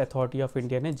एयरपोर्ट्स अथॉरिटी ऑफ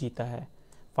इंडिया ने जीता है।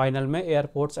 फाइनल में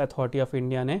एयरपोर्ट्स अथॉरिटी ऑफ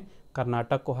इंडिया ने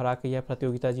कर्नाटक को हरा के यह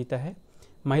प्रतियोगिता जीता है।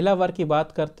 महिला वर्ग की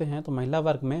बात करते हैं तो महिला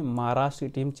वर्ग में महाराष्ट्र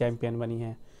की टीम चैंपियन बनी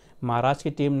है। महाराष्ट्र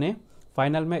की टीम ने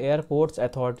फाइनल में एयरपोर्ट्स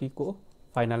अथॉरिटी को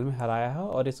फाइनल में हराया है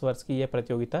और इस वर्ष की यह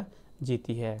प्रतियोगिता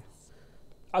जीती है।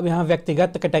 अब यहाँ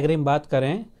व्यक्तिगत कैटेगरी में बात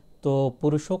करें तो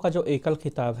पुरुषों का जो एकल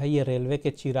खिताब है, ये रेलवे के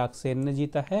चिराग सेन ने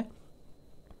जीता है।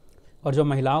 और जो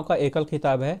महिलाओं का एकल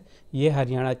खिताब है, ये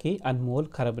हरियाणा की अनमोल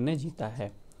खरब ने जीता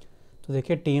है। तो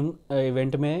देखिए टीम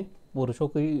इवेंट में पुरुषों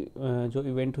की जो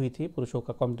इवेंट हुई थी, पुरुषों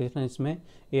का कंपटीशन, इसमें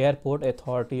एयरपोर्ट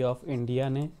अथॉरिटी ऑफ इंडिया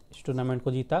ने इस टूर्नामेंट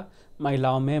को जीता।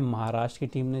 महिलाओं में महाराष्ट्र की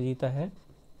टीम ने जीता है।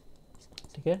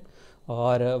 ठीक है,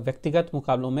 और व्यक्तिगत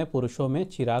मुकाबलों में पुरुषों में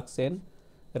चिराग सेन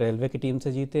रेलवे की टीम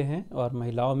से जीते हैं और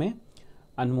महिलाओं में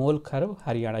अनमोल खर्व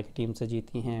हरियाणा की टीम से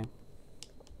जीती हैं।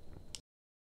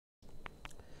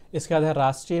 इसके बाद है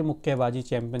राष्ट्रीय मुक्केबाजी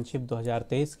चैंपियनशिप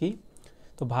 2023 की।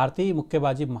 तो भारतीय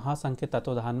मुक्केबाजी महासंघ के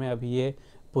तत्वाधान में अभी ये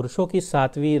पुरुषों की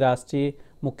 7वीं राष्ट्रीय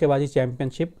मुक्केबाजी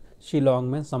चैंपियनशिप शिलोंग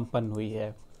में संपन्न हुई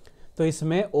है। तो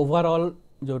इसमें ओवरऑल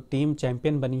जो टीम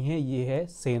चैंपियन बनी है ये है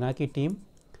सेना की टीम,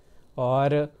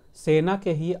 और सेना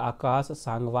के ही आकाश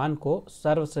सांगवान को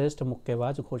सर्वश्रेष्ठ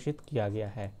मुक्केबाज घोषित किया गया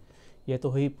है। ये तो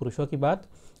हुई पुरुषों की बात।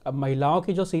 अब महिलाओं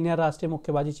की जो सीनियर राष्ट्रीय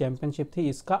मुक्केबाजी चैंपियनशिप थी,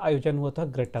 इसका आयोजन हुआ था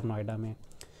ग्रेटर नोएडा में।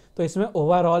 तो इसमें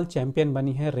ओवरऑल चैंपियन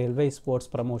बनी है रेलवे स्पोर्ट्स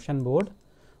प्रमोशन बोर्ड,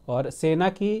 और सेना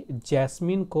की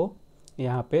जैस्मिन को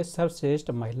यहाँ पे सर्वश्रेष्ठ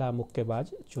महिला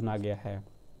मुक्केबाज चुना गया है।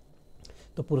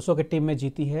 तो पुरुषों की टीम में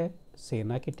जीती है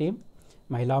सेना की टीम,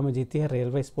 महिलाओं में जीती है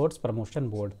रेलवे स्पोर्ट्स प्रमोशन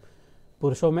बोर्ड।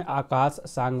 पुरुषों में आकाश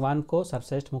सांगवान को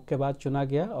सर्वश्रेष्ठ मुक्केबाज चुना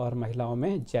गया और महिलाओं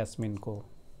में जैस्मिन को।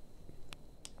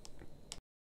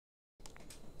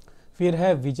 फिर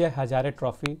है विजय हजारे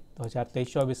ट्रॉफी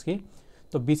 2023-24 की।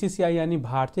 तो बीसीसीआई यानी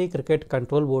भारतीय क्रिकेट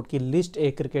कंट्रोल बोर्ड की लिस्ट ए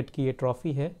क्रिकेट की ये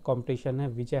ट्रॉफी है, कंपटीशन है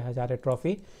विजय हजारे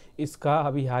ट्रॉफी। इसका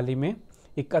अभी हाल ही में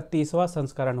 31वां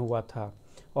संस्करण हुआ था,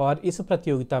 और इस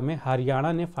प्रतियोगिता में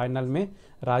हरियाणा ने फाइनल में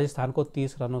राजस्थान को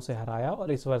 30 रनों से हराया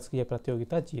और इस वर्ष की ये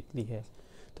प्रतियोगिता जीत ली है।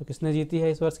 तो किसने जीती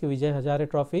है इस वर्ष की विजय हजारे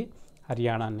ट्रॉफी?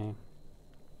 हरियाणा ने।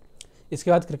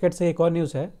 इसके बाद क्रिकेट से एक और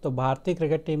न्यूज़ है। तो भारतीय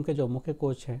क्रिकेट टीम के जो मुख्य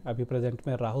कोच हैं अभी प्रेजेंट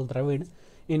में राहुल द्रविड़,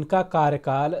 इनका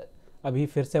कार्यकाल अभी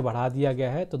फिर से बढ़ा दिया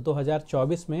गया है। तो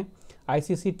 2024 में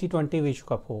आईसीसी T20 विश्व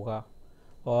कप होगा,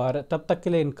 और तब तक के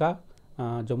लिए इनका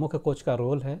जो मुख्य कोच का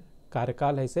रोल है,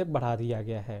 कार्यकाल है, इसे बढ़ा दिया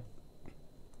गया है।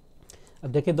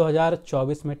 अब देखिए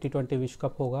 2024 में T20 विश्व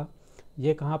कप होगा।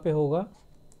 ये कहाँ पे होगा?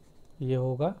 ये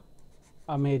होगा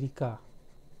अमेरिका,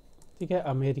 ठीक है,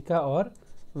 अमेरिका और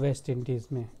वेस्ट इंडीज़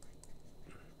में।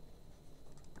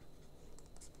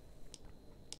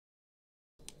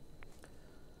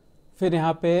 फिर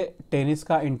यहाँ पे टेनिस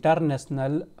का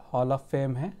इंटरनेशनल हॉल ऑफ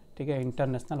फेम है, ठीक है,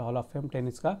 international hall of fame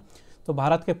tennis का। तो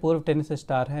भारत के पूर्व टेनिस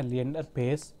स्टार हैं लिएंडर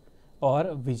पेस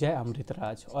और विजय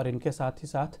अमृतराज, और इनके साथ ही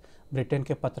साथ ब्रिटेन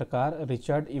के पत्रकार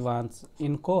रिचर्ड इवांस,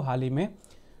 इनको हाल ही में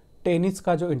टेनिस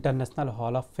का जो इंटरनेशनल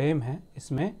हॉल ऑफ फेम है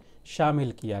इसमें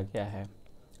शामिल किया गया है।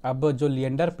 अब जो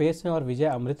लिएंडर पेस हैं और विजय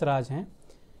अमृतराज हैं,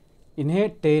 इन्हें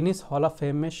टेनिस हॉल ऑफ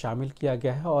फेम में शामिल किया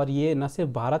गया है, और ये न सिर्फ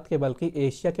भारत के बल्कि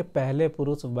एशिया के पहले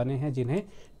पुरुष बने हैं जिन्हें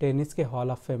टेनिस के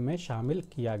हॉल ऑफ फेम में शामिल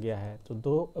किया गया है। तो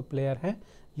 2 प्लेयर हैं,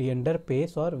 लिएंडर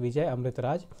पेस और विजय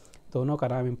अमृतराज, दोनों का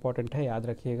नाम इंपॉर्टेंट है, याद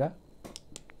रखिएगा।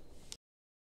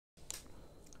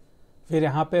 फिर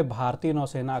यहाँ पे भारतीय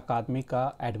नौसेना अकादमी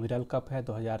का एडमिरल कप है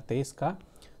 2023 का।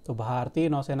 तो भारतीय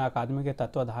नौसेना अकादमी के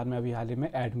तत्वाधान में अभी हाल ही में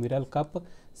एडमिरल कप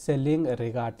सेलिंग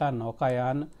रेगाटा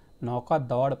नौकायान नौका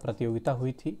दौड़ प्रतियोगिता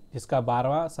हुई थी, जिसका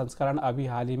 12वां संस्करण अभी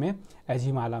हाल ही में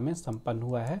एझिमाला में संपन्न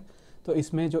हुआ है। तो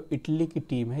इसमें जो इटली की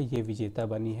टीम है ये विजेता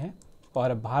बनी है,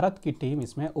 और भारत की टीम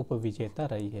इसमें उपविजेता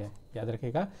रही है। याद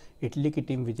रखिएगा, इटली की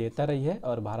टीम विजेता रही है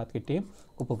और भारत की टीम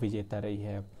उपविजेता रही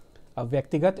है। अब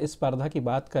व्यक्तिगत स्पर्धा की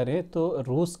बात करें तो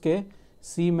रूस के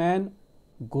सीमैन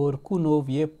गोरकुनोव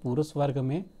ये पुरुष वर्ग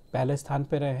में पहले स्थान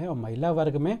पर रहे हैं, और महिला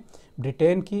वर्ग में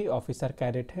ब्रिटेन की ऑफिसर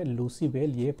कैडेट है लूसी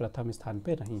बेल, ये प्रथम स्थान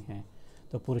पर रही हैं।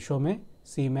 तो पुरुषों में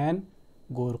सीमैन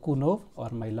गोरकुनोव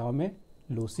और महिलाओं में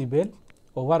लूसी बेल।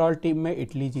 ओवरऑल टीम में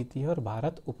इटली जीती है और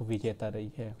भारत उपविजेता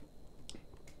रही है।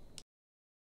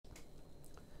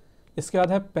 इसके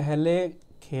बाद है पहले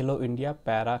खेलो इंडिया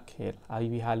पैरा खेल।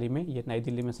 अभी हाल ही में ये नई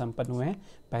दिल्ली में संपन्न हुए हैं।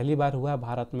 पहली बार हुआ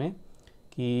भारत में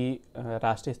कि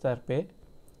राष्ट्रीय स्तर पे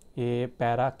ये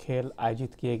पैरा खेल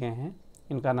आयोजित किए गए हैं।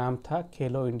 इनका नाम था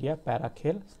खेलो इंडिया पैरा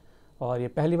खेल, और ये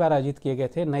पहली बार आयोजित किए गए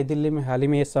थे। नई दिल्ली में हाल ही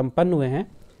में ये संपन्न हुए हैं।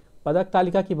 पदक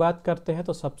तालिका की बात करते हैं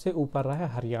तो सबसे ऊपर रहा है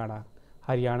हरियाणा।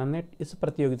 हरियाणा ने इस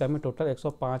प्रतियोगिता में टोटल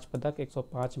 105 पदक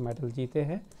 105 मेडल जीते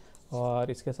हैं,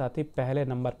 और इसके साथ ही पहले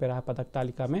नंबर पर रहा पदक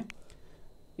तालिका में।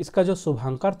 इसका जो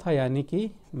शुभंकर था, यानी कि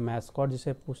मैस्कॉट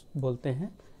जिसे बोलते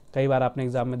हैं, कई बार आपने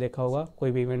एग्जाम में देखा होगा,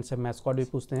 कोई भी इवेंट से मैस्कॉट भी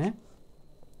पूछते हैं।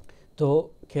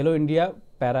 तो खेलो इंडिया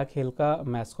पैरा खेल का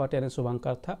मैस्कॉट यानी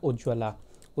शुभंकर था उज्ज्वला।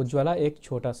 उज्ज्वला एक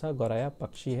छोटा सा गौरैया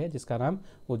पक्षी है जिसका नाम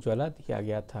उज्ज्वला दिया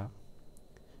गया था।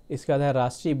 इसके बाद है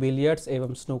राष्ट्रीय बिलियर्ड्स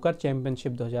एवं स्नूकर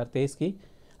चैंपियनशिप 2023 की।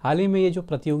 हाल ही में ये जो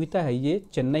प्रतियोगिता है ये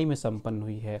चेन्नई में संपन्न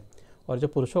हुई है, और जो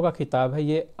पुरुषों का खिताब है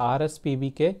ये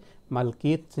RSPB के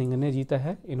मलकीत सिंह ने जीता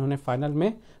है। इन्होंने फाइनल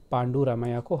में पांडु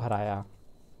रामैया को हराया।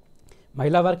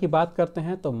 महिला वर्ग की बात करते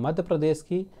हैं तो मध्य प्रदेश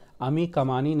की अमी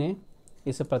कमानी ने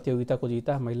इस प्रतियोगिता को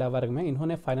जीता है महिला वर्ग में।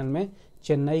 इन्होंने फाइनल में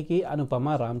चेन्नई की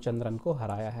अनुपमा रामचंद्रन को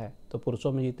हराया है। तो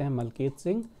पुरुषों में जीते हैं मलकीत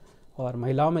सिंह और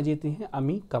महिलाओं में जीती हैं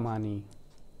अमी कमानी।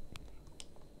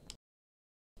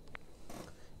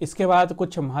 इसके बाद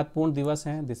कुछ महत्वपूर्ण दिवस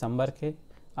हैं दिसंबर के,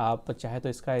 आप चाहे तो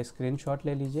इसका स्क्रीनशॉट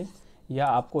ले लीजिए या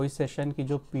आपको इस सेशन की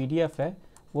जो पीडीएफ है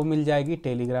वो मिल जाएगी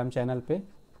टेलीग्राम चैनल पे,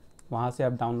 वहाँ से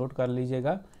आप डाउनलोड कर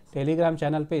लीजिएगा। टेलीग्राम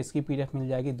चैनल पे इसकी पीडीएफ मिल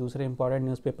जाएगी, दूसरे इंपॉर्टेंट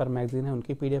न्यूज़पेपर मैगजीन है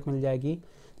उनकी पीडीएफ मिल जाएगी,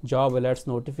 job alerts,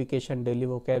 notification, daily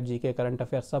vocab, GK, current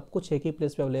affair सब कुछ एक ही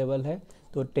प्लेस पे अवेलेबल है।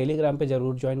 तो टेलीग्राम पे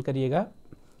ज़रूर ज्वाइन करिएगा।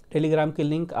 टेलीग्राम की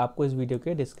लिंक आपको इस वीडियो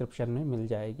के डिस्क्रिप्शन में मिल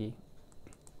जाएगी।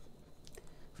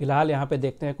 फिलहाल यहाँ पे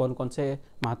देखते हैं कौन कौन से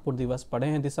महत्वपूर्ण दिवस पड़े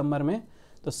हैं दिसंबर में।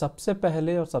 तो सबसे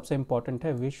पहले और सबसे इम्पोर्टेंट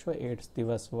है विश्व एड्स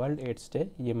दिवस, वर्ल्ड एड्स डे।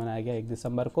 ये मनाया गया 1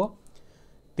 दिसंबर को।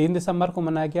 3 दिसंबर को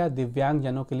मनाया गया दिव्यांग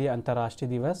जनों के लिए अंतर्राष्ट्रीय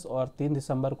दिवस, और 3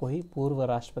 दिसंबर को ही पूर्व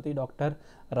राष्ट्रपति डॉक्टर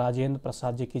राजेंद्र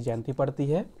प्रसाद जी की जयंती पड़ती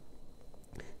है।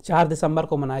 4 दिसंबर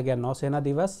को मनाया गया नौसेना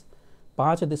दिवस।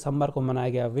 5 दिसंबर को मनाया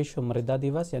गया विश्व मृदा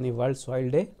दिवस यानी वर्ल्ड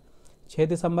सॉइल डे। 6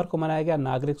 दिसंबर को मनाया गया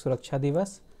नागरिक सुरक्षा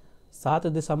दिवस। 7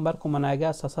 दिसंबर को मनाया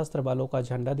गया सशस्त्र बलों का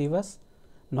झंडा दिवस।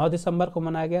 9 दिसंबर को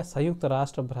मनाया गया संयुक्त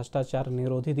राष्ट्र भ्रष्टाचार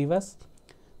निरोधी दिवस।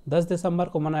 10 दिसंबर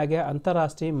को मनाया गया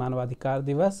अंतर्राष्ट्रीय मानवाधिकार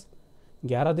दिवस।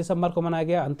 11 दिसंबर को मनाया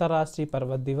गया अंतर्राष्ट्रीय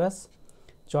पर्वत दिवस।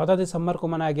 14 दिसंबर को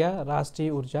मनाया गया राष्ट्रीय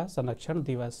ऊर्जा संरक्षण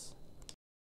दिवस।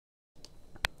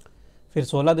 फिर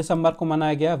 16 दिसंबर को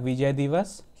मनाया गया विजय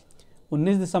दिवस।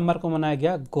 19 दिसंबर को मनाया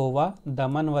गया गोवा,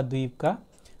 दमन व द्वीप का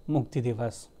मुक्ति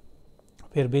दिवस।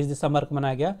 फिर 20 दिसंबर को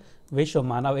मनाया गया विश्व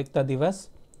मानव एकता दिवस।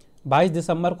 22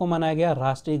 दिसंबर को मनाया गया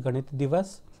राष्ट्रीय गणित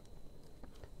दिवस।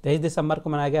 23 दिसंबर को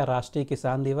मनाया गया राष्ट्रीय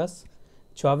किसान दिवस।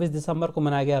 24 दिसंबर को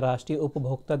मनाया गया राष्ट्रीय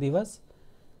उपभोक्ता दिवस।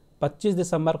 25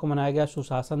 दिसंबर को मनाया गया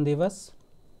सुशासन दिवस।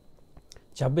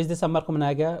 26 दिसंबर को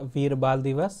मनाया गया वीर बाल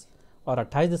दिवस। और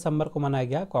 28 दिसंबर को मनाया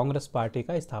गया कांग्रेस पार्टी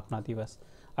का स्थापना दिवस।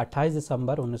 28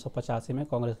 दिसंबर 1985 में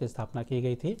कांग्रेस की स्थापना की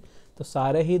गई थी। तो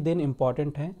सारे ही दिन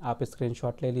इंपॉर्टेंट हैं, आप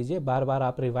स्क्रीनशॉट ले लीजिए, बार बार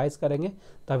आप रिवाइज करेंगे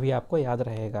तभी आपको याद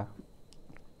रहेगा।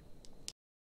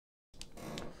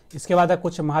 इसके बाद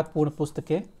कुछ महत्वपूर्ण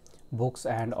पुस्तकें, बुक्स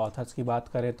एंड ऑथर्स की बात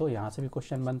करें तो यहाँ से भी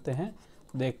क्वेश्चन बनते हैं,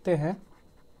 देखते हैं।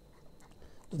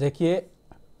 तो देखिए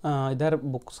इधर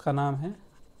बुक्स का नाम है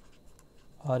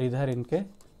और इधर इनके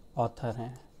ऑथर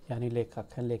हैं यानी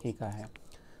लेखक हैं, लेखिका हैं।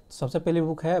 तो सबसे पहली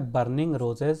बुक है बर्निंग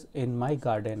रोजेज इन माई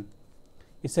गार्डन,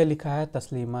 इसे लिखा है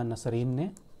तस्लीमा नसरीन ने।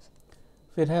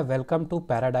 फिर है वेलकम टू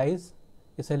पैराडाइज,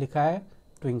 इसे लिखा है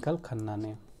ट्विंकल खन्ना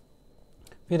ने।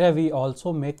 फिर है वी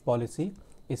ऑल्सो मेक पॉलिसी,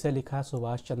 इसे लिखा है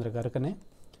सुभाष चंद्र गर्ग ने।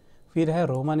 फिर है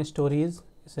रोमन स्टोरीज,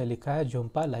 इसे लिखा है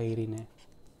झुम्पा लाहिरी ने।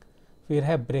 फिर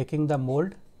है ब्रेकिंग द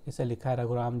मोल्ड, इसे लिखा है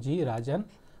रघुराम जी राजन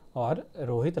और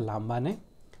रोहित लांबा ने।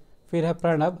 फिर है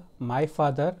Pranab my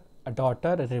father a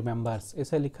daughter remembers,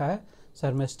 इसे लिखा है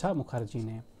शर्मिष्ठा मुखर्जी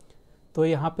ने। तो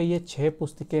यहाँ पे ये 6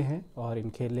 पुस्तकें हैं और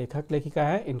इनके लेखक लेखिका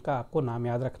है, इनका आपको नाम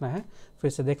याद रखना है।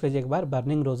 फिर से देख लीजिए एक बार,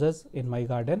 burning roses in my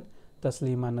garden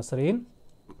Taslima Nasreen,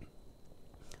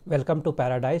 welcome to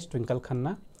paradise Twinkle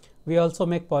Khanna, we also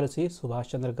make policy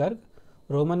Subhash Chandra Garg,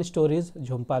 Roman stories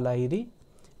Jhumpa Lahiri,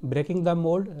 breaking the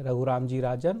mould Raghuram जी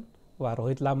राजन व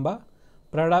Rohit Lamba,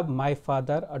 Pranab my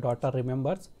father a daughter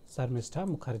remembers Sharmishtha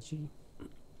Mukherjee.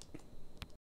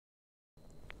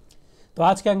 तो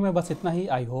आज के अंक में बस इतना ही।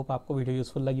 आई होप आपको वीडियो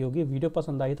यूजफुल लगी होगी। वीडियो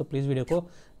पसंद आई तो प्लीज़ वीडियो को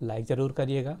लाइक ज़रूर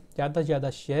करिएगा, ज़्यादा से ज़्यादा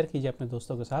शेयर कीजिए अपने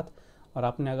दोस्तों के साथ, और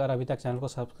आपने अगर अभी तक चैनल को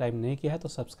सब्सक्राइब नहीं किया है तो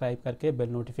सब्सक्राइब करके बेल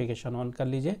नोटिफिकेशन ऑन कर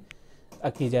लीजिए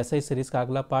कि जैसे ही सीरीज़ का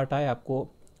अगला पार्ट आए आपको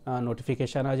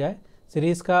नोटिफिकेशन आ जाए।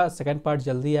 सीरीज़ का सेकंड पार्ट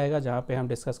जल्दी आएगा जहाँ पे हम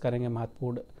डिस्कस करेंगे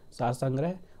महत्वपूर्ण सार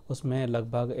संग्रह, उसमें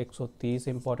लगभग 130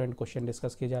 इंपॉर्टेंट क्वेश्चन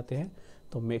डिस्कस किए जाते हैं,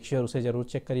 तो मेक श्योर उसे ज़रूर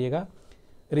चेक करिएगा।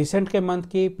 रिसेंट के मंथ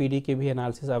की पीडी की भी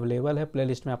एनालिसिस अवेलेबल है,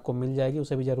 प्लेलिस्ट में आपको मिल जाएगी,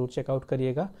 उसे भी ज़रूर चेकआउट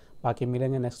करिएगा। बाकी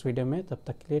मिलेंगे नेक्स्ट वीडियो में, तब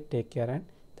तक के लिए take care and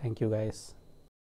thank you guys.